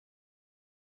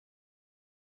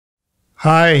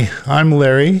Hi, I'm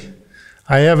Larry.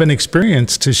 I have an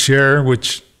experience to share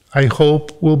which I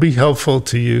hope will be helpful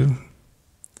to you.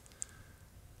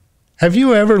 Have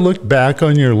you ever looked back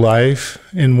on your life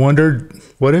and wondered,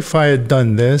 what if I had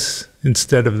done this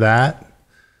instead of that?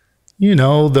 You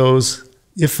know, those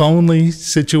if only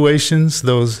situations,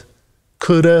 those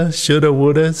coulda, shoulda,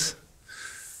 wouldas.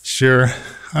 Sure,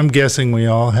 I'm guessing we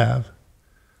all have.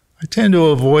 I tend to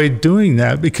avoid doing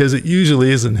that because it usually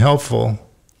isn't helpful.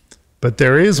 But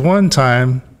there is one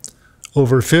time,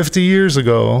 over 50 years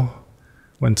ago,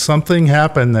 when something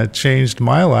happened that changed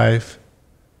my life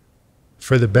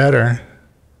for the better.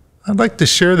 I'd like to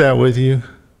share that with you.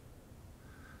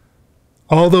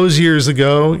 All those years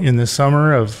ago, in the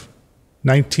summer of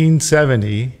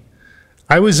 1970,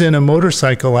 I was in a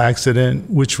motorcycle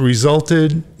accident which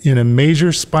resulted in a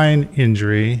major spine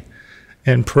injury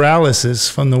and paralysis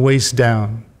from the waist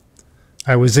down.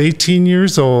 I was 18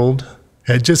 years old,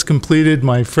 had just completed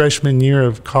my freshman year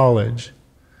of college.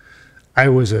 I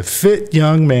was a fit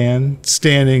young man,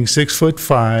 standing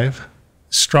 6'5",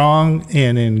 strong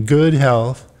and in good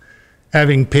health,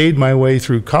 having paid my way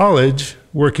through college,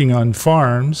 working on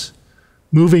farms,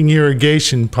 moving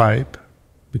irrigation pipe,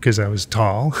 because I was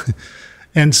tall,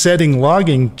 and setting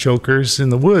logging chokers in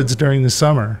the woods during the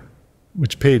summer,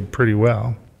 which paid pretty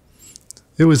well.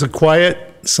 It was a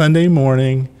quiet Sunday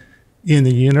morning in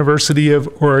the University of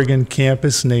Oregon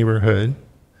campus neighborhood,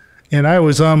 and I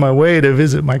was on my way to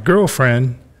visit my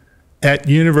girlfriend at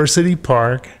University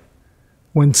Park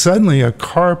when suddenly a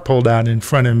car pulled out in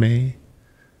front of me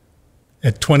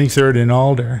at 23rd and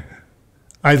Alder.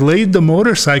 I laid the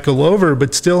motorcycle over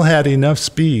but still had enough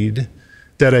speed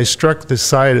that I struck the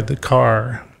side of the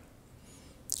car.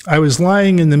 I was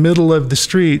lying in the middle of the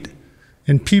street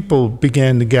and people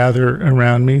began to gather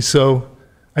around me, so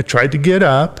I tried to get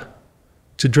up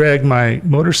to drag my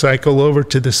motorcycle over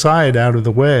to the side out of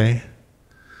the way.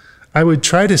 I would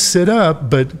try to sit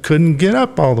up, but couldn't get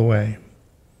up all the way.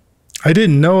 I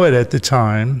didn't know it at the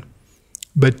time,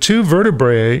 but 2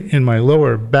 vertebrae in my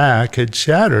lower back had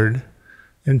shattered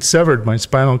and severed my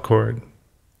spinal cord.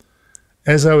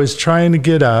 As I was trying to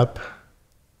get up,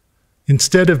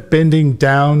 instead of bending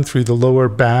down through the lower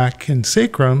back and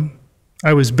sacrum,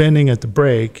 I was bending at the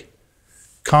break,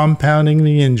 compounding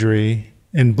the injury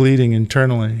and bleeding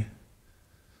internally.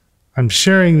 I'm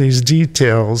sharing these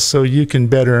details so you can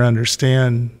better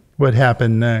understand what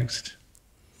happened next.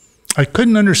 I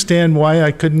couldn't understand why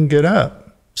I couldn't get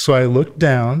up, so I looked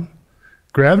down,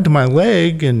 grabbed my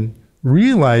leg, and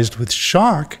realized with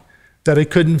shock that I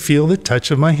couldn't feel the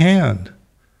touch of my hand.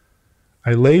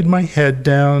 I laid my head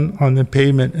down on the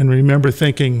pavement and remember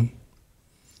thinking,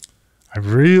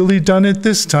 I've really done it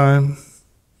this time.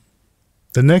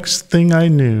 The next thing I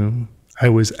knew, I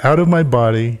was out of my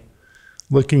body,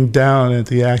 looking down at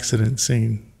the accident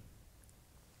scene.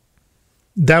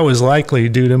 That was likely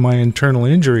due to my internal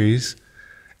injuries,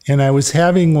 and I was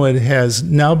having what has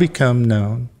now become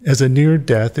known as a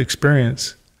near-death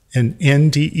experience, an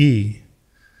NDE.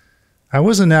 I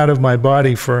wasn't out of my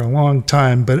body for a long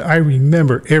time, but I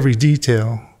remember every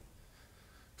detail.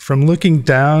 From looking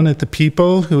down at the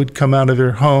people who had come out of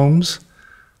their homes,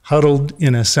 huddled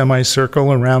in a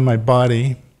semicircle around my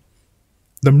body,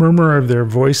 the murmur of their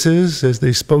voices as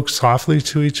they spoke softly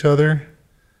to each other,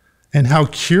 and how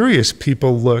curious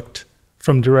people looked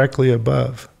from directly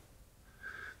above.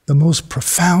 The most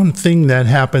profound thing that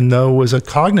happened, though, was a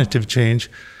cognitive change.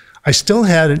 I still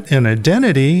had an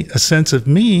identity, a sense of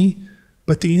me,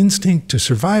 but the instinct to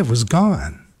survive was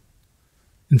gone.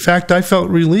 In fact, I felt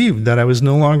relieved that I was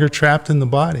no longer trapped in the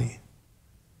body,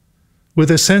 with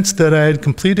a sense that I had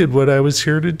completed what I was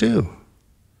here to do.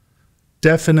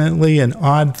 Definitely an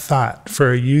odd thought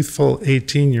for a youthful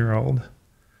 18-year-old.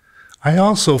 I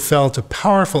also felt a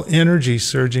powerful energy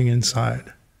surging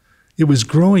inside. It was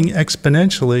growing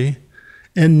exponentially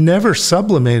and never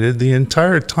sublimated the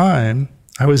entire time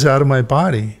I was out of my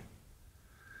body.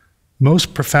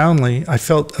 Most profoundly, I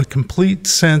felt a complete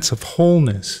sense of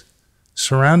wholeness,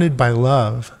 surrounded by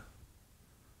love.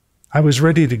 I was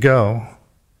ready to go,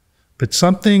 but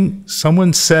something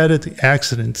someone said at the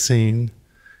accident scene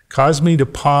caused me to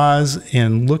pause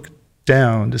and look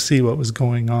down to see what was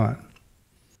going on.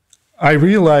 I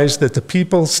realized that the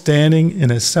people standing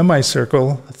in a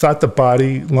semicircle thought the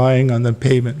body lying on the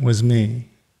pavement was me.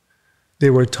 They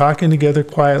were talking together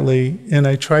quietly, and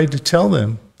I tried to tell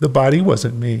them the body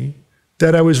wasn't me,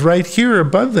 that I was right here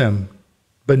above them,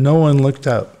 but no one looked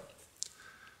up.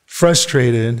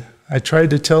 Frustrated, I tried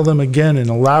to tell them again in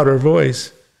a louder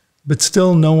voice, but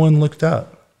still no one looked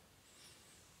up.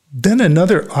 Then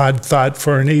another odd thought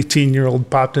for an 18-year-old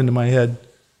popped into my head.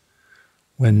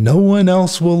 When no one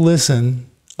else will listen,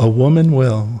 a woman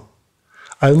will.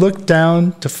 I looked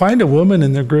down to find a woman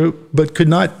in the group, but could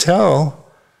not tell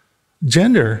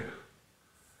gender.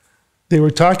 They were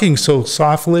talking so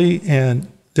softly,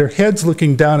 and their heads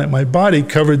looking down at my body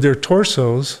covered their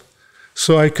torsos,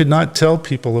 so I could not tell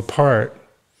people apart.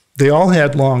 They all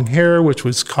had long hair, which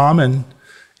was common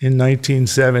in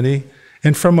 1970,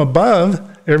 and from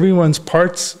above, everyone's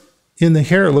parts in the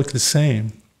hair looked the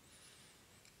same.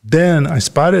 Then I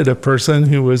spotted a person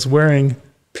who was wearing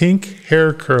pink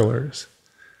hair curlers,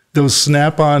 those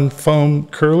snap-on foam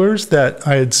curlers that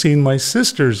I had seen my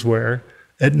sisters wear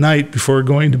at night before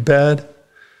going to bed.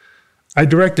 I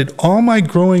directed all my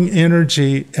growing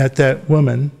energy at that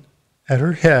woman, at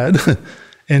her head,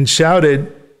 and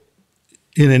shouted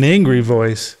in an angry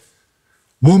voice,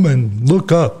 "Woman,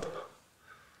 look up."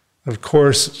 Of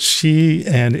course, she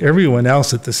and everyone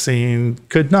else at the scene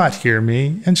could not hear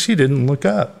me, and she didn't look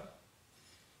up.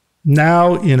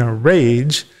 Now, in a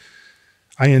rage,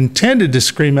 I intended to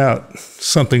scream out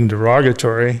something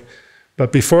derogatory,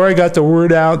 but before I got the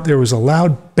word out, there was a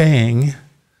loud bang,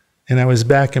 and I was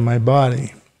back in my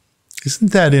body.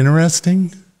 Isn't that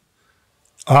interesting?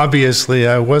 Obviously,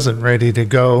 I wasn't ready to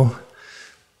go.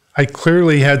 I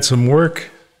clearly had some work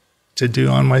to do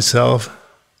on myself.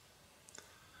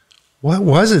 What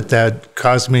was it that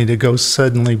caused me to go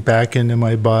suddenly back into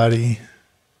my body?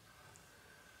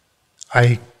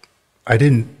 I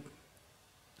didn't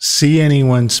see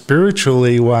anyone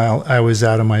spiritually while I was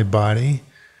out of my body.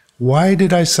 Why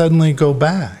did I suddenly go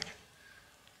back?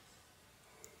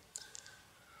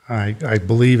 I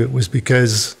believe it was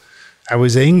because I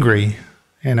was angry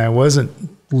and I wasn't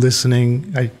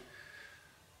listening.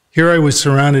 Here I was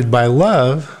surrounded by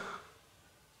love,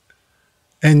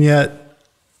 and yet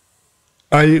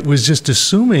I was just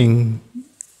assuming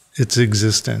its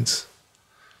existence.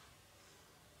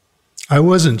 I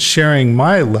wasn't sharing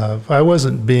my love. I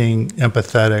wasn't being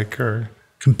empathetic or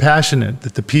compassionate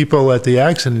that the people at the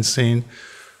accident scene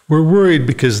were worried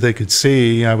because they could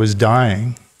see I was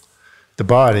dying, the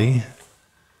body,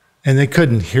 and they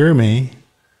couldn't hear me.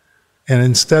 And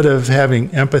instead of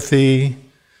having empathy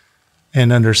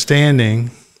and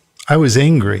understanding, I was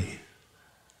angry.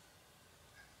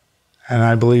 And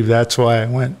I believe that's why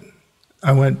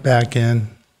I went back in.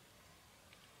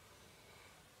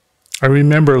 I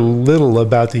remember little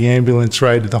about the ambulance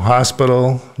ride to the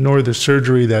hospital, nor the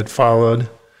surgery that followed,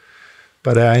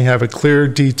 but I have a clear,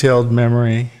 detailed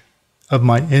memory of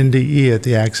my NDE at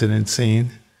the accident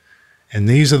scene. And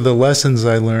these are the lessons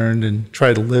I learned and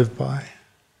try to live by.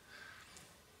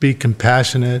 Be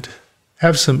compassionate,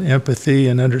 have some empathy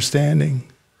and understanding.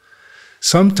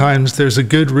 Sometimes there's a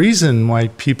good reason why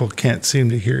people can't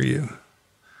seem to hear you.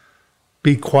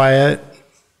 Be quiet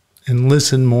and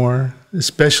listen more,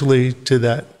 especially to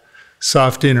that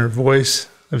soft inner voice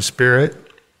of spirit.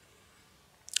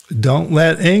 Don't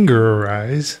let anger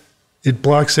arise. It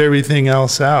blocks everything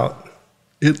else out.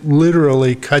 It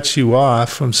literally cuts you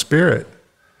off from spirit.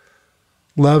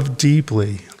 Love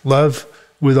deeply. Love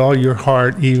with all your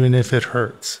heart, even if it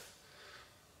hurts.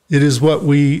 It is what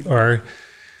we are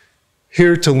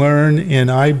here to learn,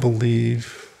 and I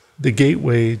believe the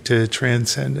gateway to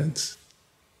transcendence.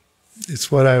 It's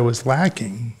what I was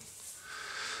lacking.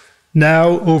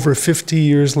 Now, over 50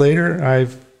 years later,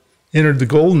 I've entered the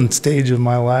golden stage of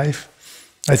my life.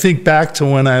 I think back to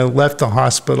when I left the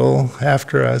hospital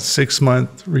after a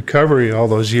 6-month recovery all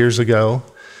those years ago,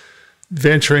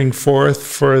 venturing forth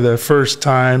for the first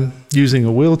time using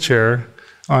a wheelchair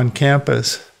on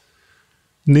campus.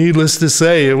 Needless to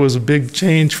say, it was a big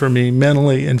change for me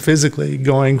mentally and physically,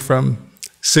 going from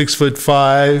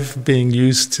 6'5", being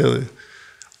used to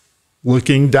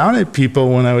looking down at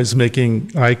people when I was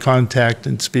making eye contact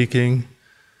and speaking,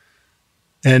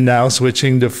 and now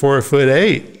switching to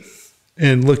 4'8"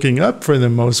 and looking up for the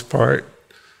most part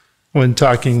when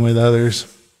talking with others.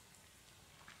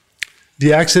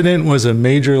 The accident was a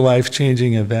major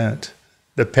life-changing event.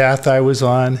 The path I was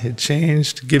on had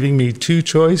changed, giving me two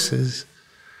choices: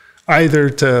 either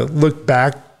to look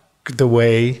back the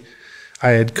way I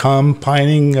had come,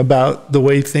 pining about the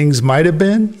way things might have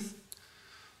been,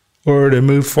 or to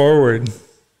move forward,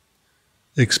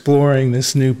 exploring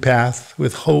this new path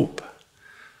with hope.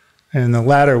 And the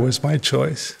latter was my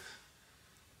choice.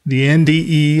 The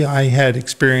NDE I had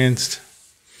experienced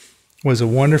was a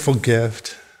wonderful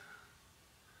gift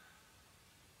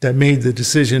that made the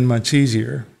decision much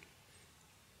easier.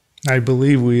 I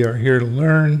believe we are here to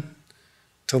learn,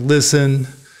 to listen,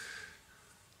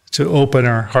 to open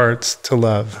our hearts to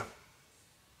love.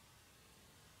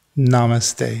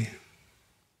 Namaste.